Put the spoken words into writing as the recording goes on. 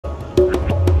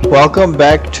Welcome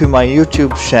back to my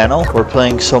YouTube channel. We're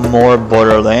playing some more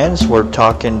Borderlands. We're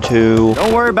talking to...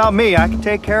 Don't worry about me, I can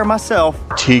take care of myself.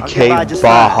 TK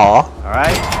Baja. Alright?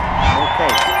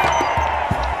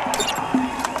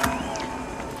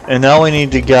 Okay. And now we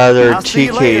need to gather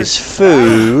TK's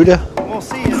food. We'll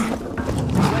see you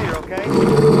later, okay?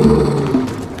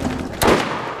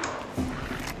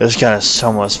 This gun is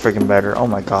so much freaking better. Oh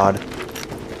my god.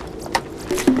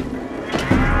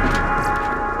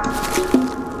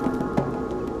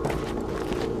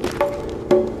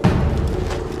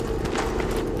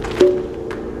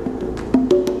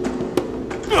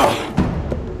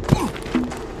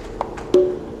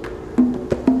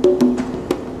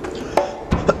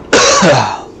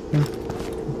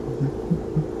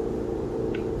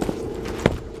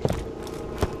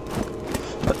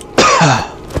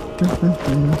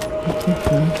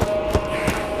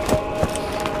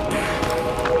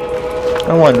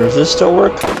 I wonder, does this still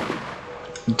work?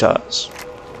 It does.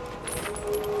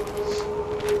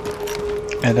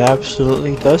 It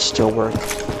absolutely does still work.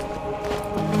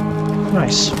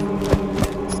 Nice.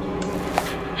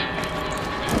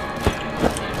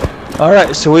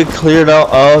 Alright, so we cleared out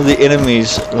all the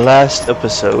enemies last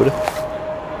episode.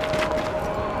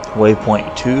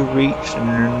 Waypoint 2 reached, and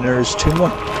then there's 2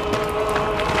 more.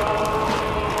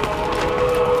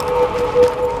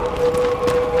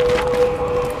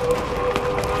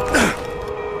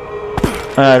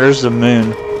 Ah, there's the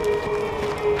moon.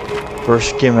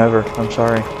 Worst game ever. I'm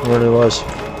sorry. It really was.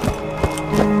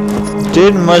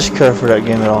 Didn't much care for that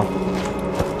game at all.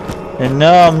 And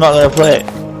now I'm not gonna play it.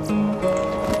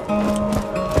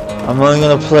 I'm only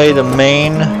gonna play the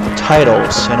main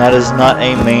titles, and that is not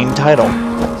a main title,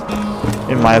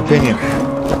 in my opinion.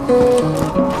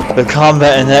 The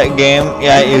combat in that game,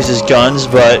 yeah, it uses guns,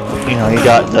 but you know, you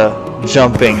got the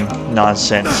jumping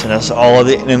nonsense, and that's all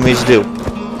the enemies do.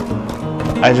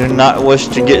 I do not wish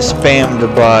to get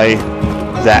spammed by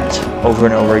that over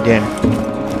and over again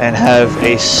and have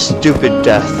a stupid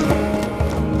death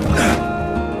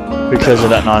because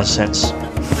of that nonsense.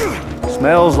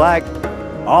 Smells like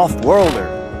off-worlder.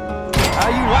 How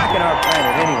you liking our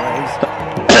planet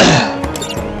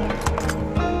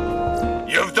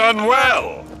anyways? You've done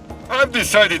well. I've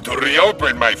decided to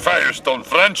reopen my Firestone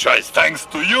franchise thanks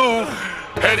to you.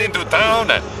 Head into town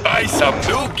and buy some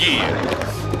new gear.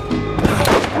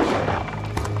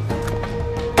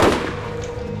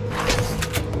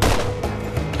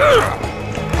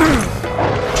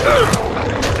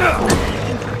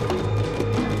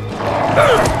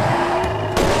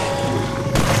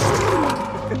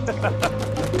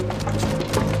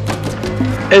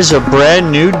 It's a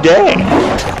brand new day.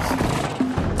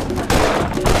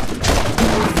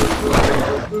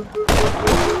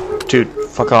 Dude,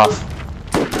 fuck off.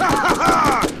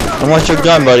 I want your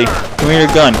gun, buddy. Give me your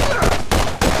gun.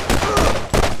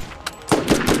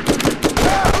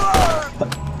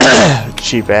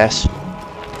 Cheap ass.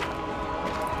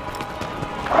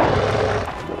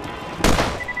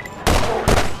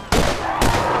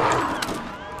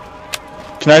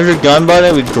 Can I have your gun, buddy?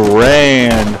 That'd be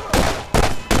grand.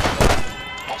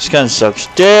 This gun sucks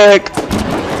dick.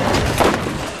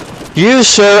 You,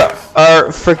 sir, are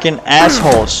freaking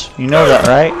assholes. You know that,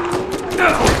 right?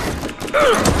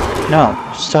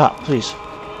 No, stop, please.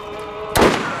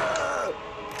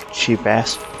 Cheap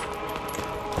ass.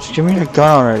 Just give me your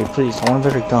gun already, please. I want a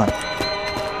better gun.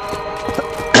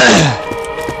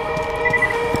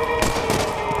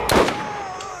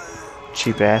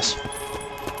 Cheap ass.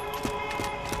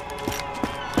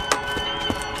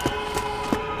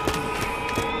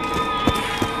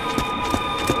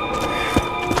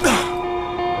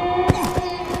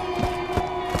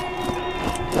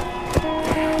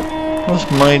 How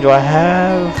much money do I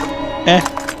have?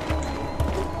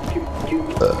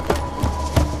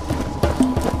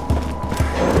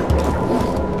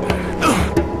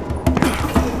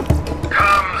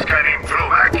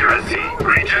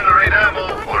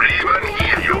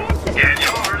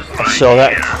 Sell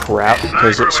that crap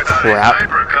because it's crap.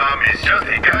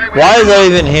 Why is that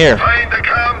even here?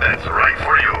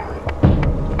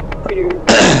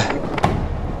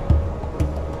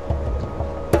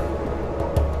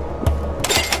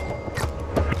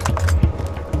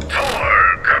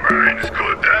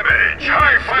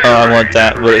 Oh, I want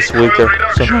that, but it's weaker.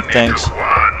 So no thanks.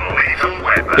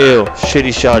 Ew,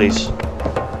 shitty shotties.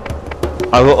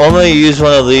 I will only use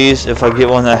one of these if I get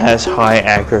one that has high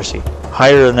accuracy.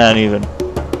 Higher than that even.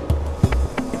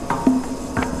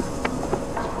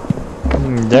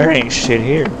 There ain't shit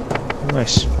here.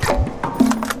 Nice.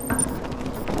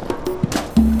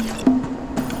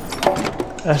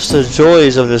 That's the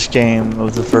joys of this game,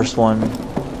 of the first one.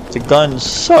 The guns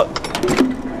suck.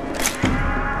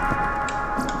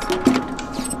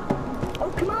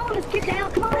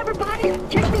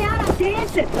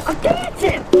 I'm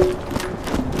dancing!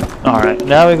 Alright,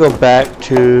 now we go back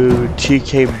to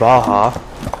TK Baja.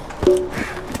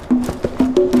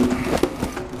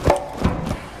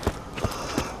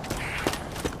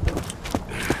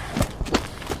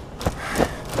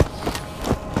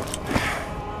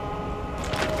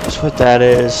 That's what that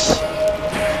is.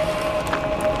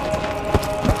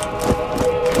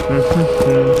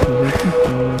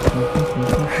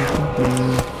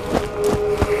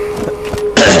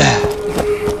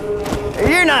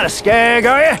 You're not a skag,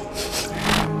 are you?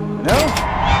 No?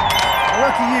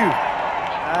 Lucky you.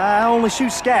 I only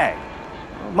shoot skag.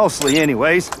 Mostly,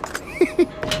 anyways.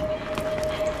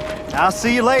 I'll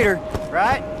see you later,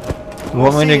 right? You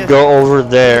want me to go over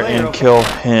there and kill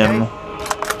him?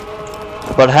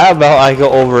 But how about I go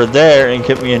over there and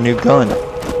get me a new gun?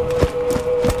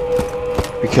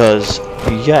 Because,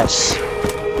 yes.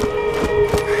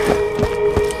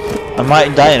 I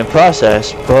might die in the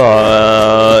process,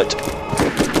 but...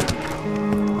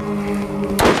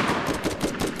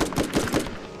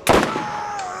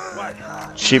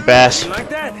 cheap ass. Like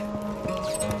that?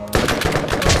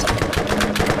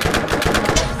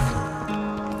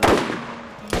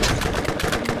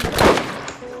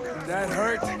 That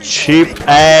hurt. Cheap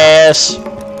ass.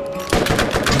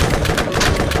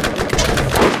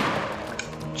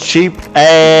 Cheap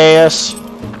ass.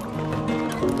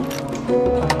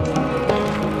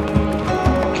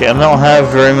 Okay, I don't have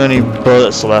very many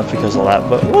bullets left because of that,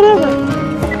 but whatever.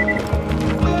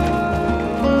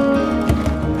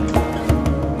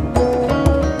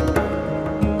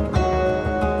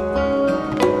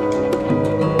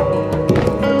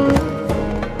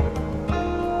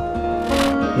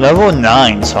 Level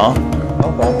 9s, huh?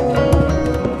 Okay.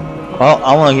 Well,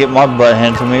 I want to get my butt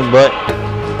handed to me, but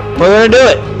we're gonna do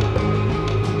it.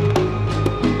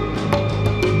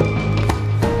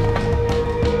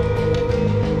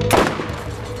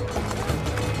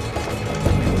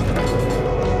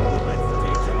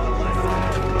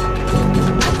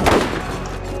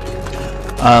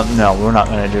 No, we're not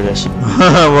gonna do this.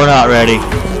 We're not ready.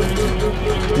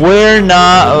 We're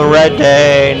not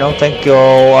ready. No thank you.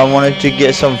 I wanted to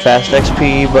get some fast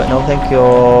XP, but no thank you.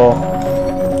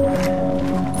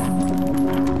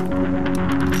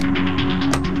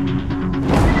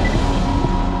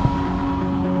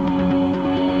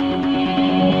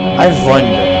 I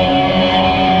wonder.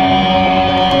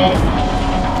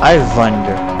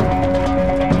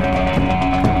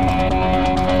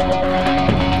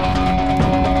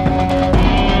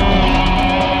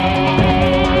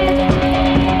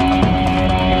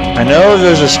 I know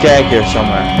there's a skag here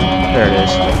somewhere. There it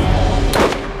is.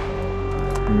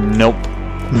 Nope.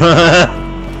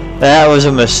 That was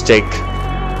a mistake.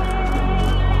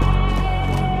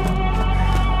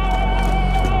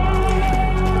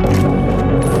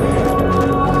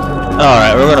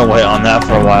 Alright, we're gonna wait on that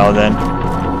for a while then.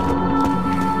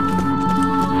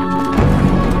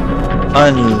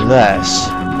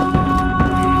 Unless...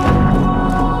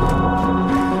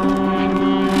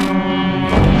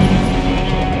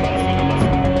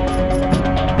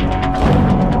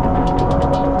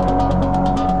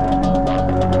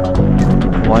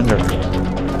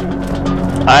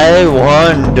 I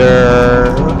wonder.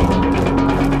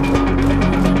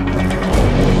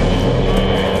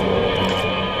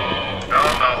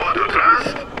 Don't know who to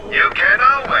trust? You can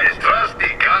always trust the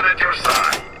gun at your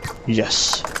side.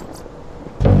 Yes.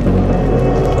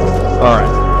 Alright.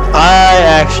 I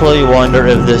actually wonder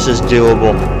if this is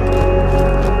doable.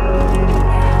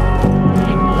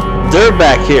 They're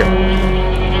back here.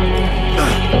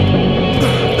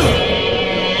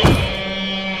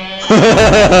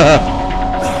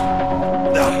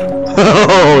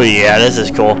 Oh yeah, this is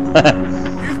cool. You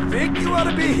think you ought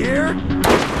to be here?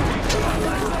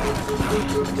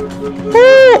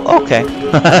 Ooh, okay.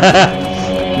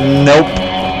 Nope.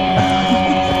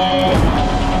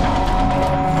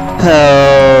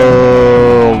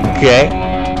 Okay.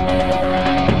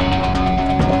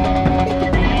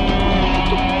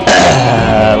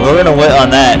 We're gonna wait on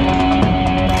that.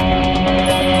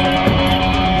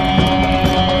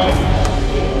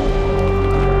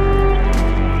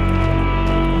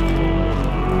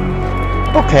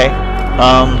 Okay,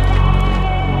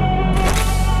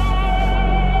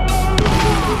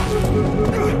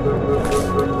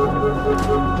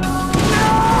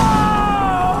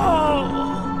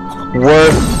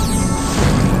 worth.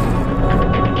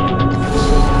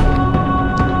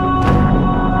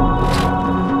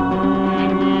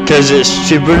 Because it's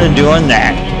cheaper than doing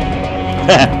that.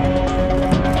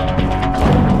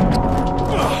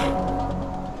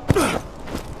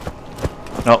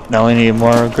 Oh, now we need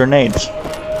more grenades.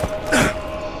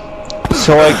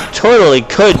 So I totally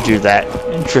could do that.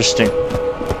 interesting. Don't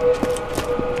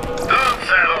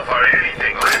settle for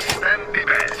anything less than the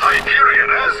best. Hyperion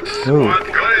asks, Ooh. what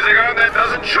good is a gun that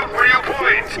doesn't shoot where you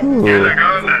point? Ooh. Get a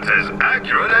gun that's as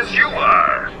accurate as you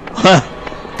are. Huh.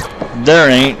 There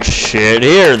ain't shit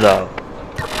here, though.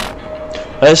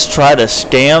 Let's try to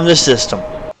scam the system.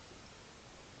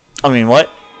 I mean, what?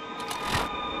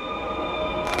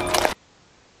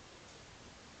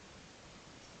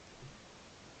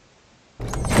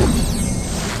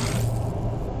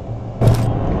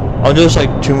 I'll do this like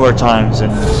 2 more times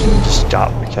and just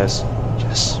stop because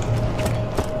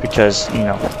you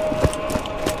know,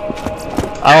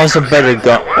 I want some better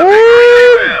gun.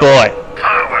 Oh boy,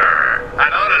 Power.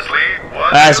 And honestly,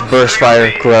 what that's else burst do you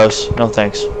fire. need? Gross. No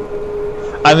thanks.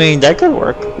 I mean, that could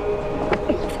work.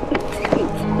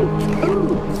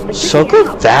 So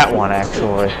could that one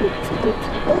actually.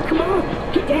 Oh, come on,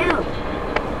 get down.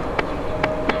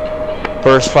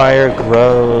 Burst fire.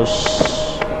 Gross.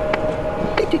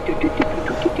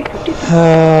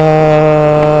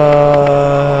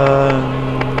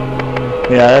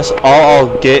 Yeah, that's all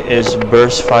I'll get is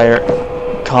burst fire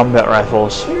combat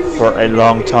rifles for a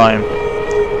long time.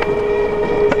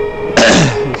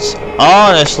 It's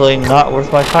honestly not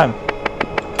worth my time.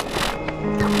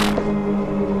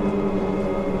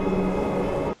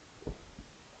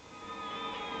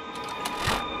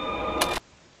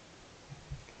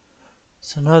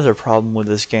 So another problem with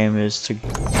this game is the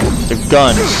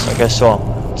guns, like I saw.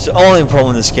 It's the only problem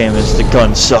with this game is the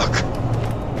guns suck.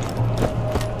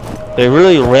 They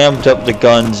really ramped up the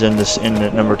guns in this in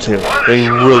number 2. They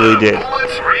really did.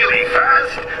 Bullets really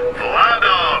fast.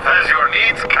 Vladov has your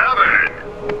needs covered.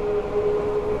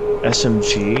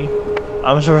 SMG.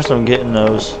 I'm surprised I'm getting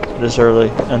those this early.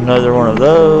 Another one of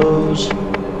those.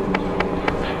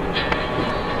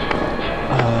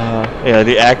 Yeah,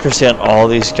 the accuracy on all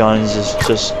these guns is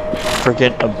just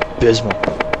freaking abysmal.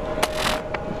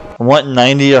 I want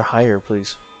 90 or higher,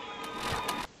 please.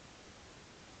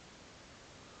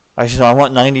 Actually, no, I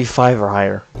want 95 or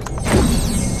higher.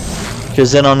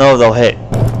 Because then I'll know they'll hit.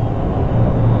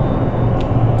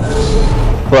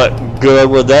 But good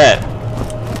with that.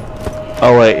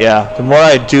 Oh wait, yeah. The more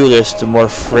I do this, the more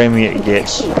framey it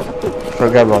gets.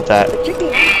 Forgot about that. If you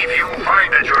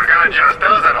find that your gun just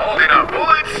doesn't hold enough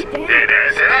bullets, then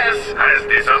SS has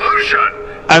the solution.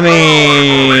 I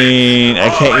mean, I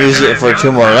can't use it for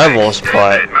 2 more levels,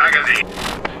 but...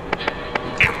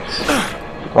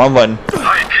 Wrong button.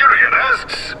 Hyperion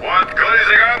asks, what good is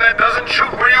a gun that doesn't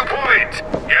shoot where you point?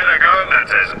 Get a gun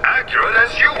that's as accurate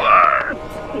as you are.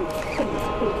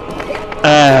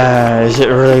 Is it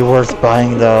really worth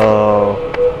buying though?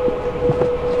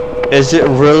 Is it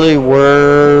really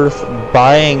worth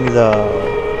buying though?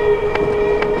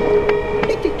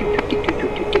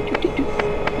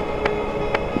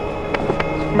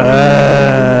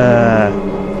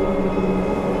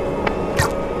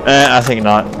 I think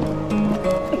not.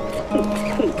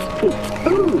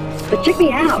 But check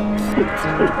me out.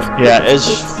 Yeah, it's...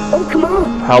 Oh, come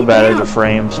on. How bad are the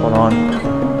frames? Hold on.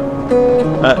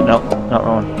 No, not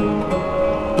wrong.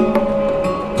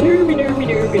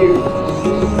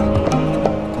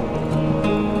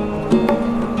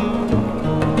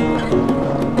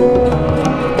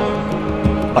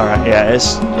 Alright, yeah,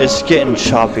 it's getting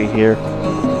choppy here.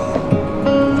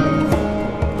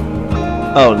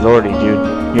 Oh lordy, dude.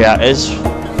 Yeah, it's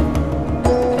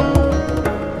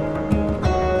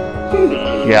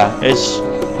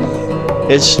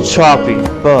choppy,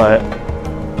 but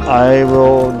I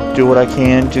will do what I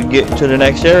can to get to the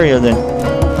next area then.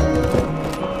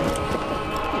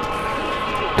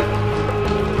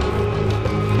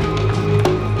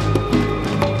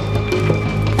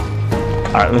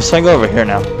 Alright, let's go over here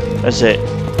now. That's it.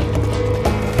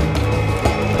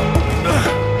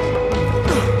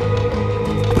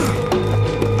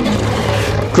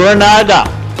 Granada!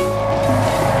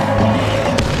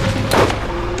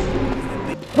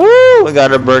 Woo! We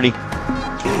got a birdie.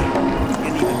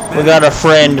 We got a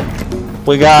friend.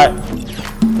 We got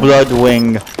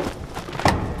Bloodwing.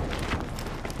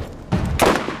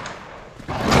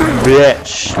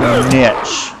 Bitch.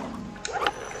 Niche.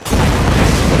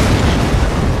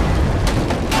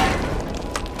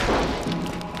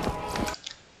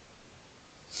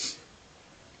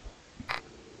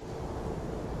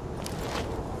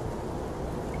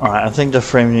 Alright, I think the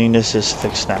framiness is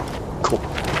fixed now. Cool.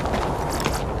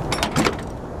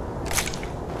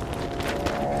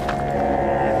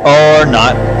 Or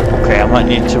not. Okay, I might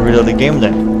need to reload the game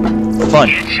then. Fun.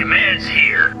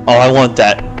 Oh, I want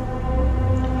that.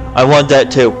 I want that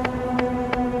too.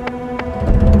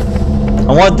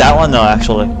 I want that one though,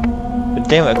 actually. But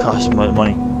damn, it costs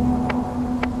money.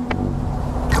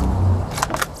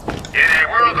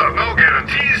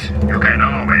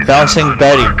 Bouncing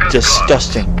Betty,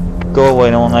 disgusting. Go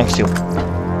away, no one likes you.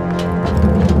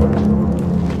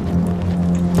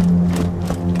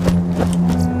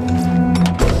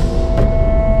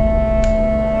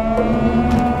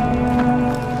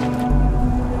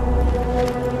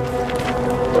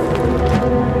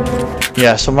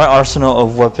 Yeah, so my arsenal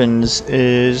of weapons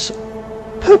is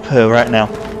poo-poo right now.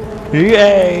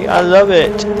 Yay, I love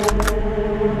it.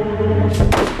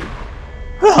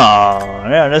 Oh,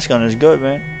 yeah, this gun is good,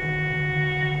 man.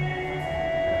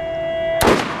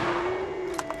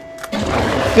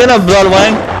 Get up,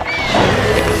 Bloodwing.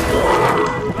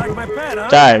 Like my pen, huh?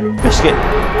 Die, biscuit.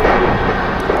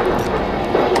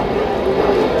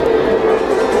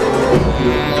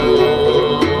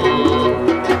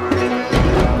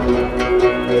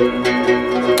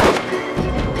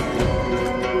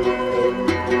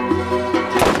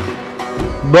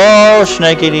 Bo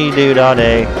snakety doo da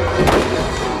day.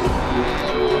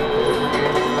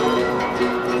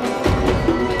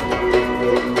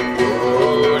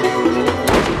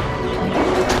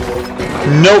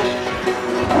 Nope.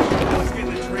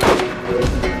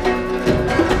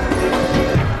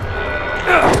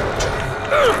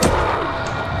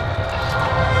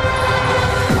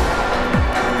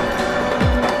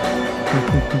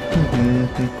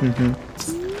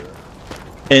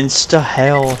 Insta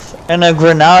health and a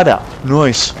granada.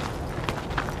 Nice.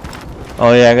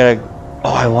 Oh yeah, I gotta.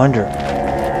 Oh, I wonder.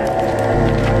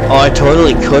 Oh, I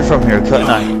totally could from here, couldn't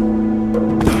I?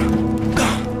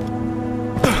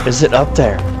 Is it up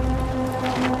there?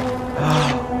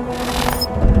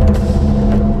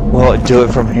 Will it do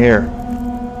it from here?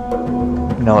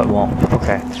 No, it won't.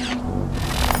 Okay.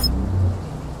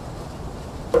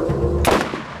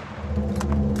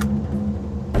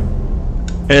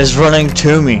 It is running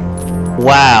to me.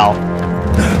 Wow.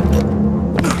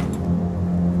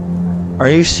 Are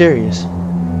you serious?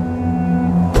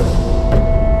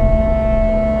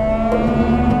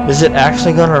 Is it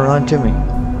actually gonna run to me?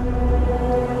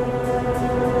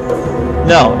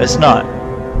 No, it's not.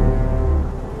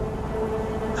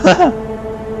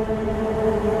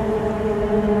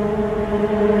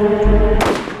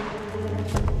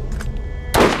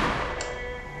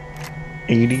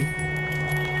 $80.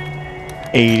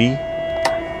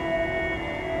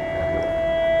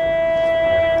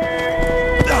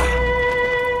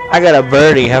 I got a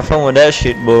birdie. Have fun with that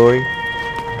shit, boy.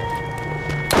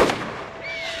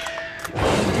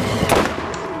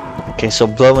 Okay, so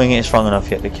blowing ain't strong enough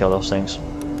yet to kill those things.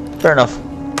 Fair enough.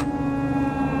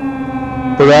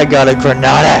 But I got a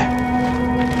granada.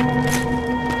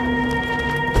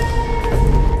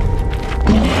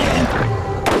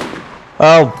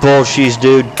 Oh, bull cheese,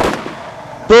 dude.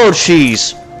 Bull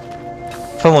cheese.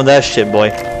 Fun with that shit, boy.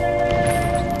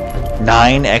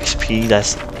 9 XP,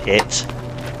 that's it.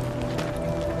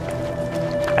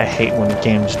 I hate when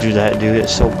games do that, dude.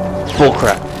 It's so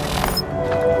bullcrap.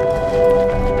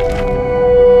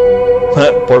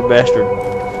 Poor bastard.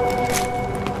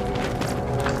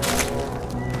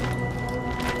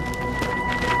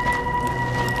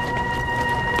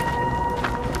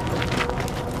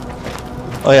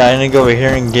 Oh yeah, I need to go over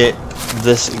here and get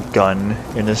this gun.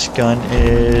 And this gun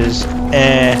is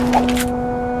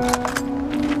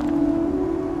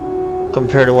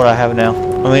compared to what I have now.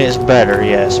 I mean, it's better,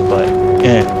 yes, but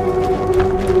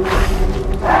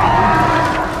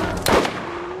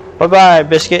Bye-bye,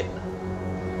 biscuit.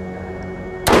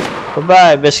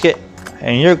 Bye-bye, biscuit.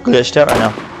 And you're glitched out right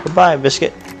now. Bye-bye,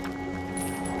 biscuit.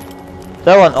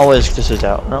 That one always glitches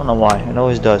out. I don't know why. It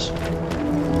always does.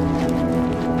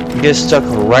 You get stuck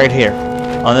right here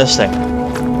on this thing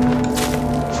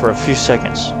for a few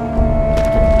seconds.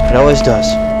 It always does.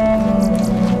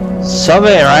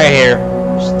 Something right here.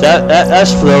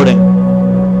 That's floating.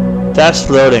 That's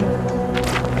floating.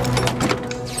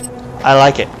 I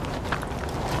like it.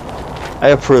 I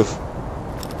approve.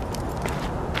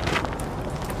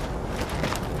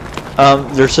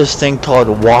 There's this thing called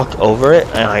walk over it,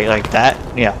 and like that,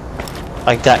 yeah,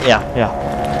 like that, yeah.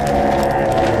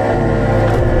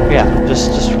 Yeah,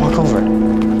 just walk over it.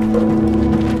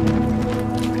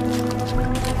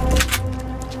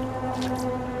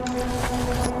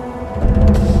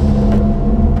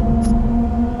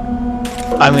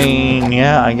 I mean,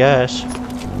 yeah, I guess.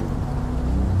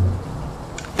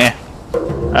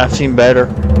 I've seen better.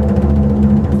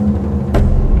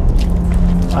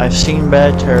 I've seen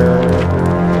better.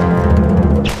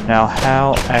 Now,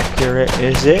 how accurate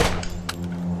is it?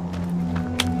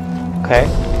 Okay.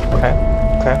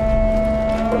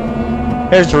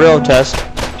 Here's the real test.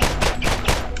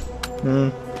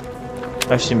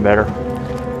 I've seen better.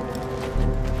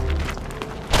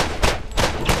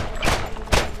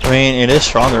 I mean, it is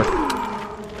stronger.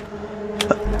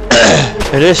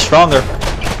 It is stronger.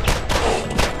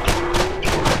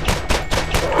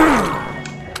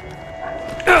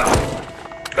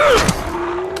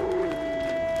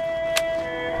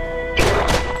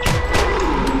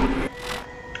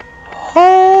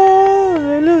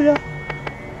 Hallelujah.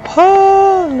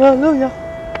 Hallelujah.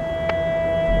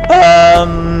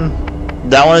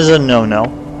 That one is a no-no.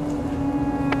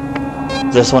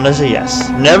 This one is a yes.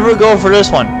 Never go for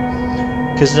this one.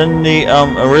 Because in the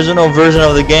original version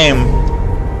of the game...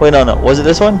 Wait, no. Was it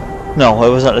this one? No, it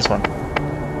was not this one.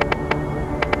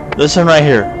 This one right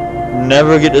here.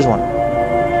 Never get this one.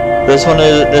 This one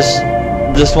is...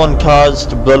 This one caused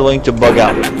the Bloodwing to bug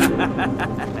out.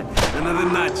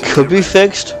 Could be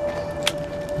fixed.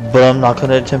 But I'm not going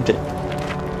to attempt it.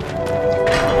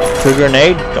 For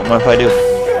grenade? Don't know if I do.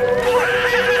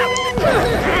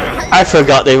 I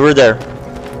forgot they were there.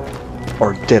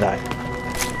 Or did I?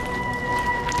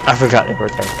 I forgot they were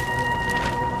there.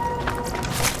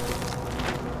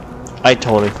 I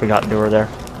totally forgot they were there.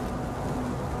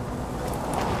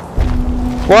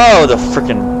 Whoa, the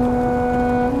frickin'...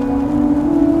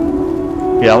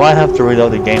 Yeah, I might have to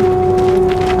reload the game.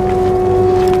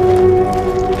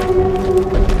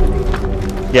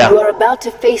 Yeah. You are about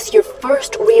to face your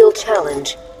first real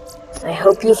challenge. I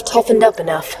hope you've toughened up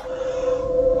enough.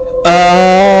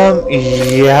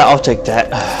 Yeah, I'll take that.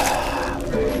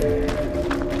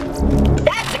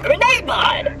 That's a grenade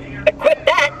mod! Equip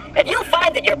that, and you'll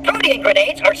find that your protein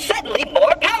grenades are suddenly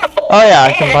more powerful. Oh yeah,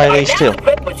 I can buy these too.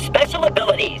 Equipped with special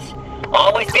abilities.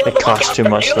 Always be on the lookout costs too for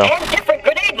much new though. and different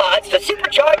grenade mods to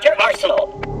supercharge your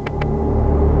arsenal.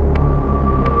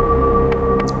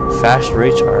 Fast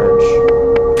recharge.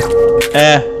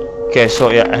 Okay, so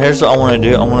yeah, here's what I want to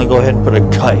do. I want to go ahead and put a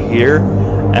cut here,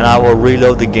 and I will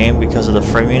reload the game because of the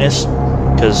framiness.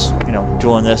 Because, you know,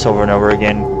 doing this over and over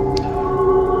again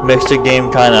makes the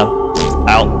game kind of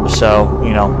out. So,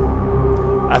 you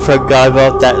know, I forgot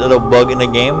about that little bug in the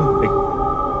game. It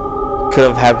could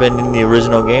have happened in the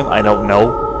original game. I don't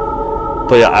know.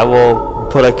 But yeah, I will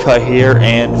put a cut here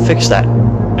and fix that.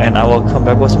 And I will come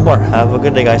back with some more. Have a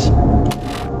good day, guys.